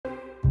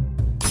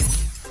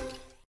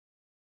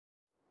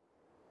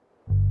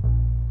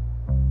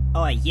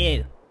Oi,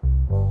 you.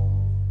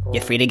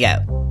 You're free to go.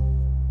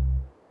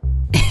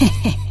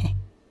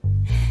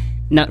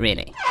 Not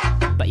really,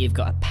 but you've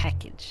got a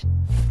package.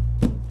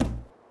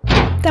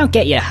 Don't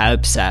get your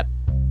hopes up.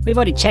 We've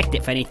already checked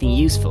it for anything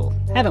useful,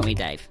 haven't we,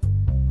 Dave?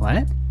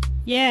 What?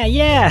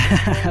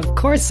 Yeah, of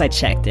course I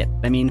checked it.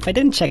 I mean, if I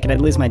didn't check it,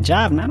 I'd lose my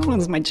job, and I don't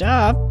lose my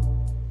job.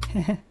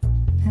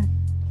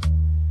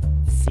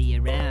 See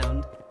you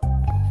around.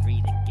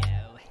 Free to go.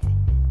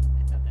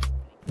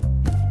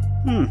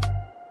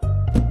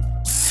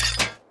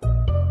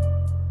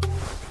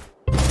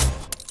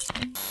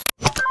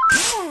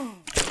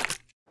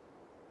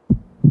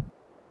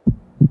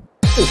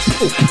 I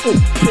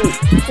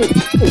thought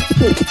that was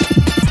pretty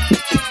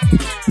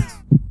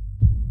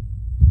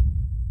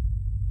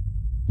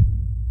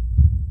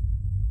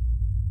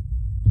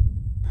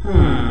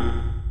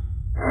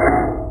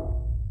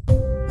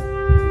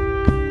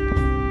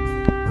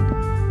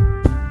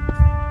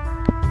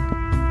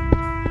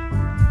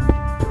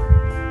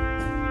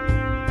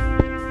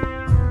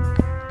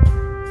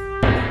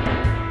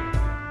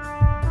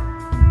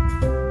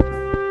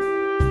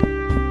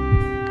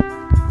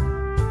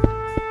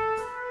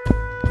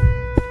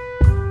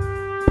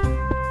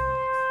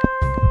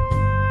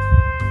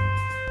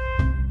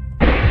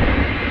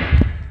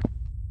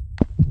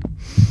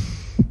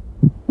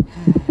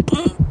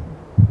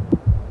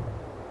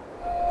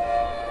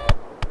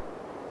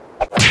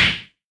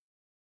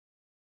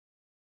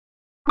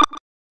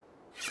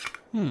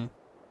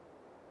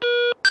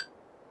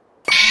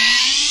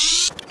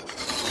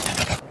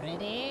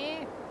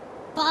Ready?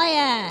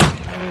 Fire!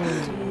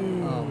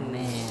 Oh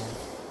man.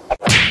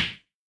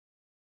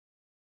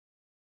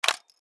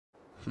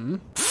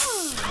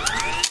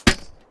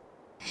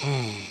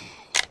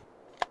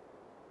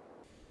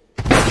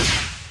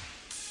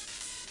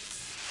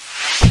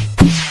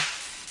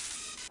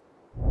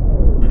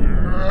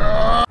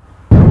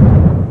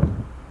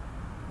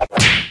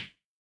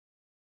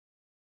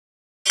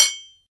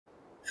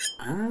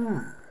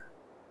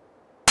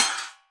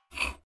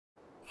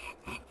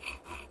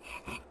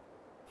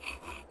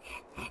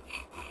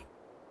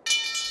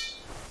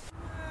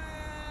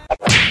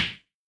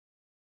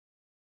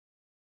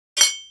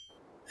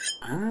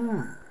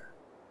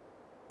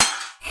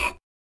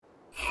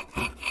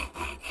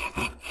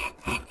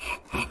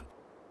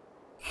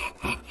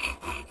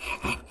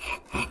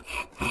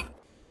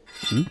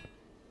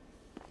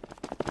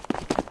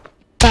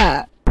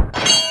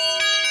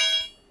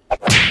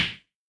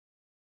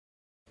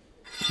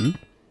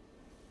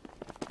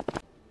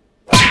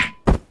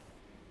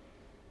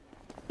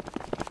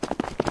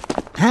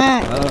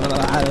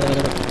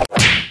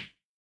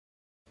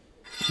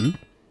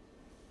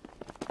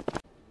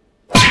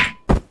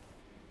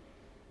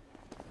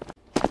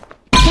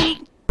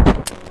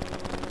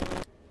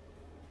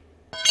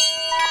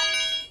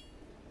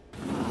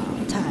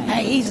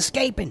 Hey, he's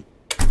escaping.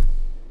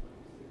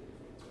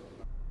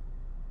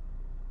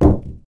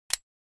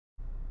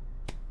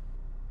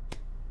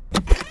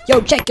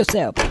 Yo, check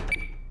yourself.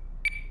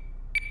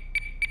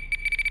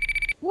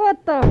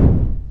 What the?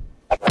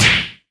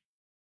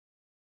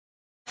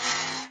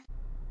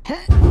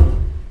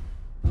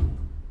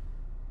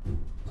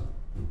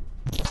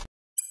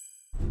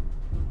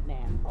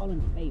 Now, all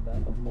in favor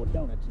of more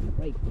donuts in the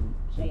break room,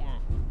 say aye.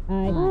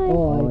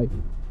 Aye.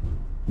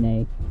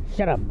 Nay.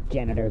 Shut up,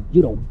 janitor.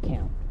 You don't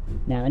count.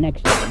 Now, the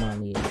next item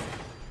on the...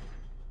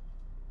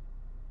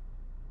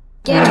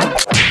 Get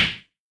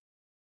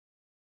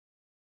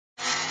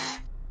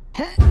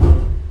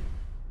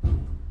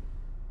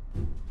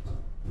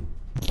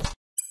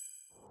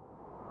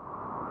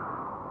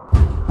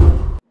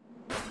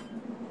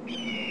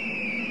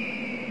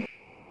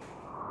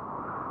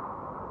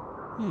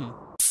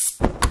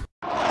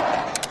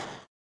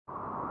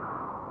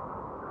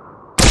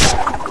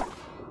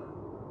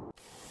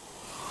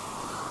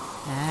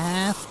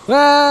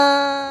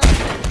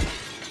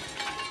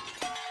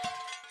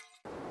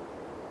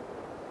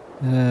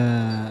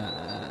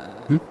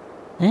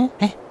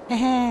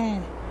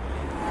him!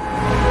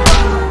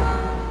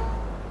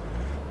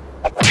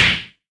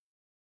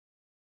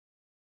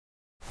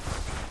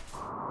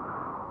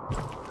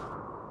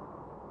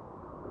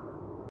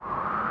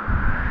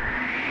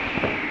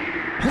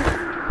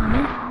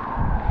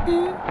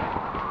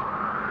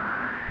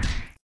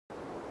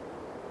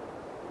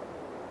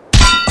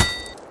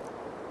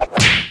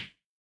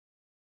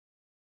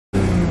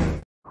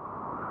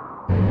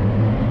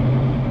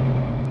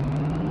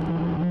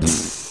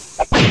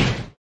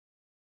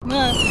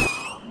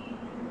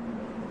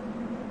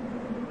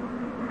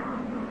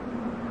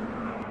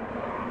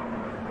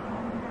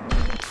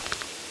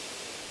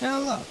 Oh,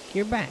 look,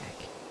 you're back.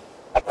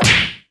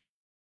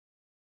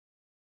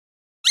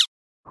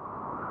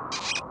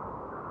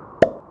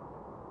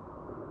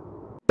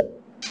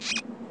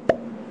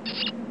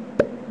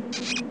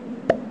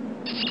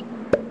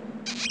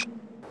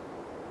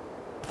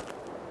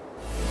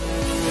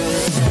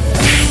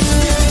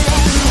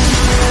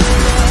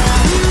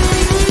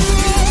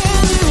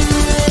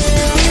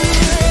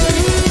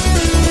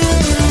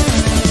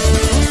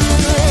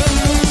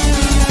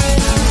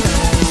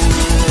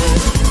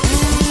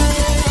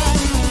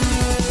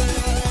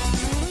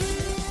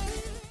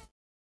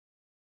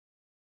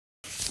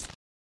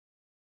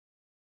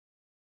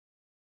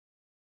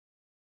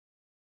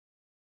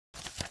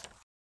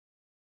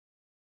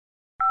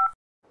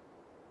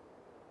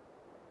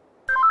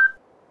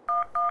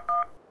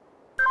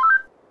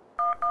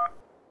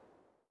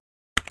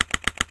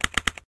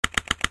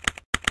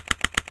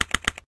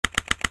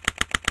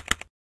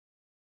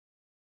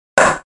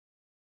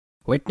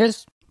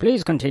 Witness,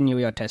 please continue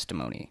your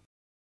testimony.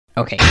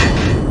 Okay.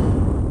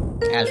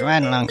 I was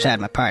riding alongside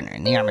my partner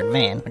in the armored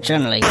van, when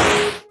suddenly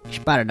she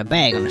spotted a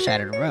bag on the side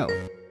of the road.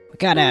 We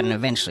got out and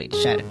eventually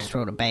decided to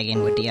throw the bag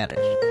in with the others.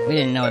 We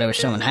didn't know there was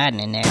someone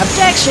hiding in there.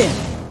 Objection!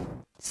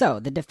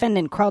 So, the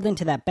defendant crawled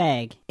into that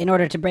bag in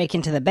order to break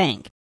into the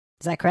bank.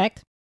 Is that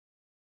correct?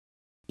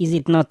 Is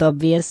it not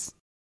obvious?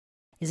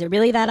 Is it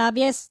really that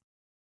obvious?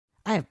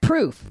 I have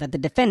proof that the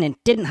defendant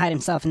didn't hide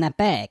himself in that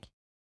bag.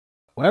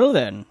 Well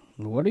then,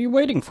 what are you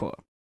waiting for?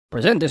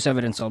 Present this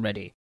evidence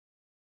already.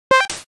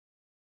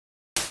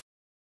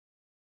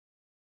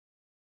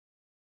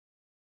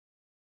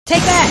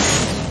 Take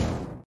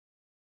that!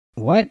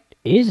 What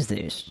is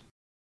this?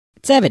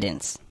 It's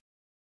evidence.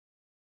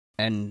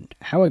 And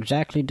how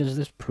exactly does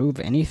this prove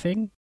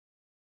anything?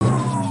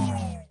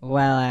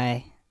 Well,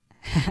 I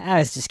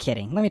was just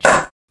kidding. Let me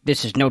try.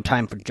 This is no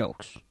time for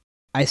jokes.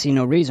 I see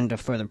no reason to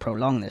further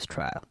prolong this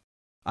trial.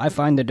 I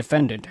find the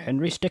defendant,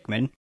 Henry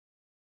Stickmin.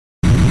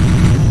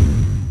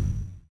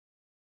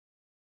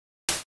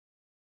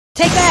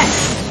 Take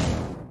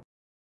that!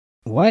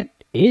 What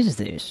is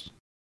this?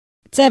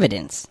 It's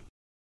evidence.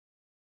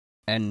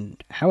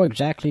 And how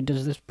exactly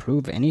does this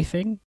prove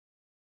anything?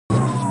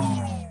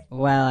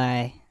 Well,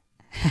 I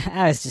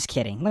was just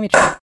kidding. Let me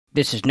try.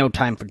 This is no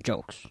time for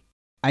jokes.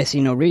 I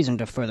see no reason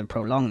to further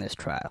prolong this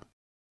trial.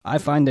 I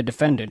find the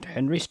defendant,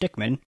 Henry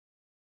Stickmin.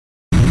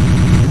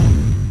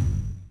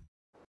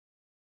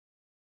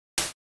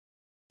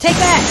 Take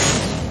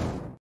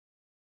that!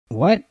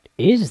 What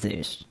is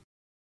this?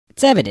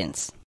 It's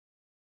evidence.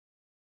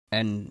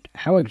 And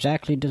how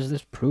exactly does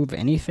this prove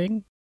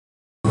anything?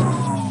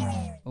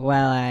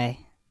 Well, I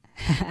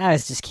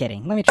was just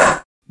kidding. Let me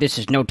try. This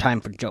is no time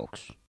for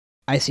jokes.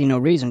 I see no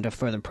reason to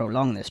further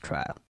prolong this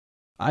trial.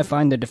 I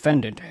find the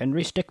defendant,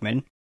 Henry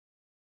Stickmin.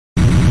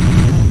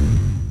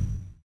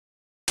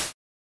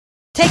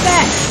 Take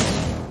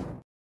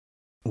that!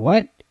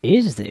 What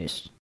is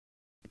this?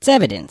 It's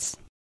evidence.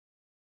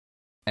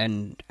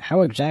 And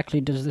how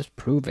exactly does this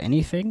prove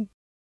anything?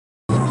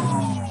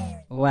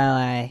 Well,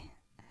 I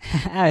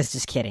was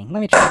just kidding. Let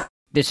me try.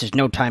 This is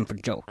no time for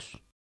jokes.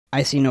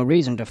 I see no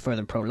reason to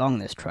further prolong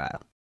this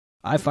trial.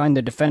 I find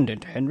the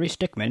defendant, Henry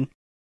Stickmin.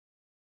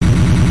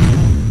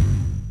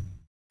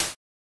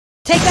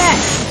 Take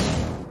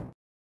that!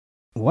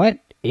 What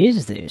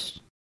is this?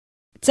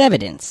 It's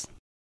evidence.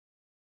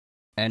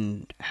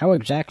 And how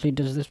exactly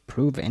does this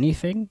prove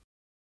anything?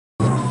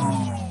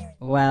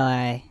 Well,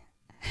 I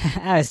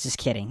was just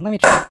kidding. Let me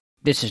try.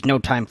 This is no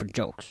time for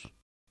jokes.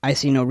 I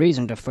see no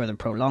reason to further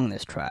prolong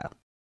this trial.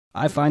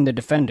 I find the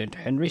defendant,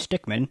 Henry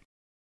Stickmin.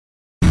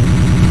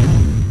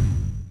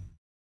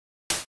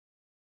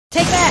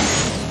 Take that!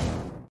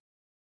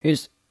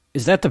 Is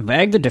that the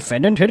bag the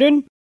defendant hid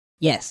in?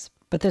 Yes,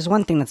 but there's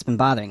one thing that's been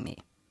bothering me.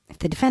 If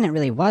the defendant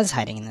really was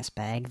hiding in this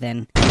bag,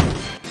 then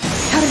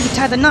how did he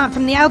tie the knot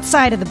from the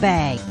outside of the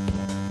bag?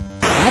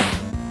 What?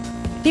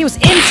 If he was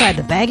inside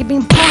the bag, it'd be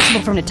impossible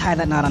for him to tie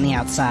that knot on the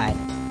outside.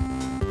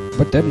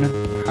 But then,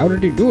 how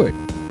did he do it?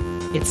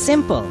 It's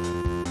simple.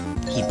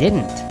 He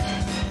didn't.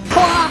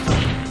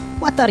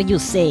 What are you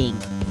saying?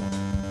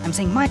 I'm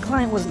saying my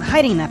client wasn't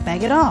hiding in that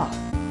bag at all.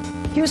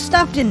 He was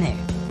stuffed in there.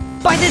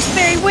 By this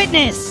very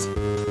witness!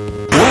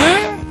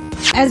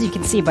 As you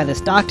can see by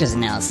this doctor's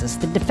analysis,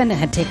 the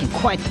defendant had taken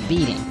quite the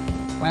beating.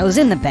 While he was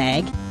in the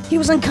bag, he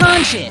was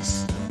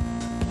unconscious.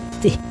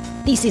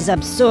 This is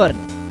absurd.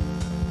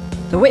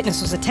 The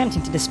witness was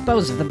attempting to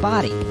dispose of the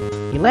body.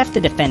 He left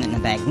the defendant in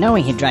the bag,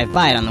 knowing he'd drive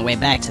by it on the way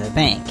back to the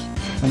bank.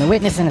 When the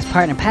witness and his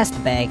partner passed the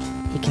bag,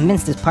 he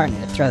convinced his partner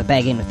to throw the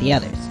bag in with the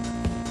others.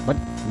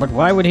 But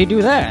why would he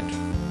do that?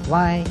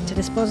 Why, to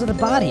dispose of the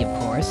body, of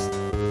course.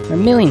 There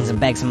were millions of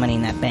bags of money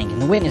in that bank,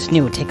 and the witness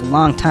knew it would take a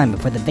long time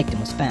before the victim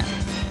was found.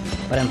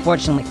 But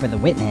unfortunately for the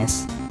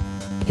witness,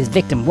 his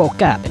victim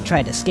woke up and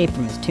tried to escape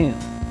from his tomb.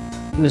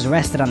 He was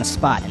arrested on the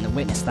spot, and the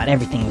witness thought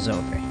everything was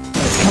over.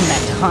 But it's come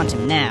back to haunt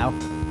him now.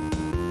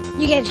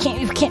 You guys can't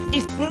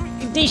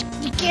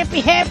be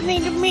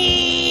happening to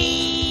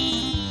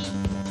me!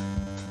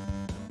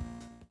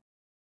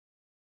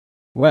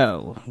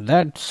 Well,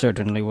 that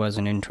certainly was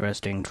an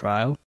interesting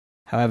trial.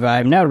 However, I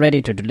am now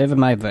ready to deliver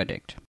my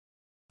verdict.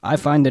 I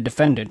find the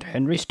defendant,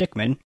 Henry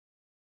Stickmin.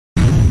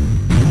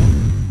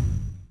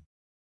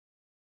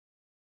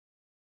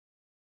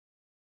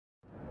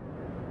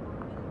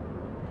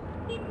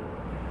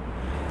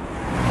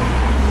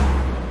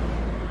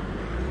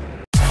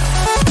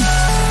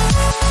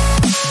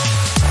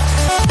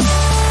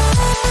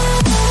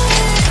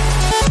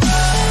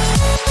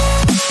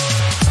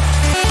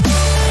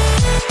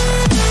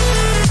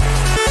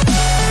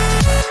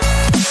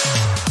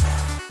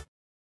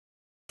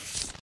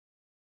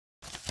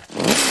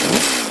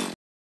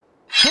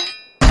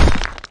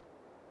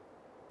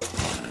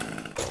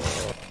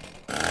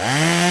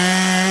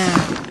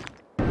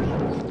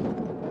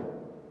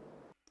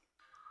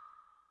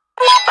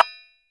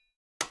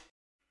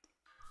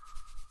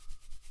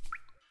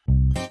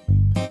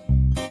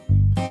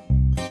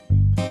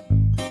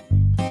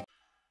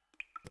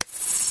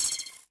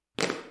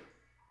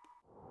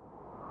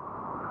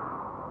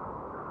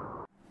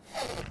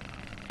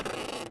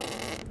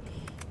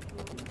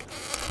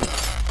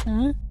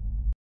 Huh?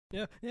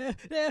 No, no,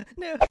 no,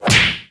 no.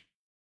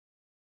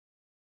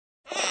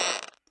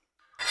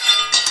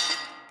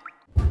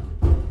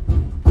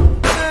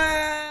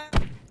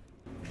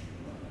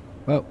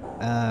 Whoa,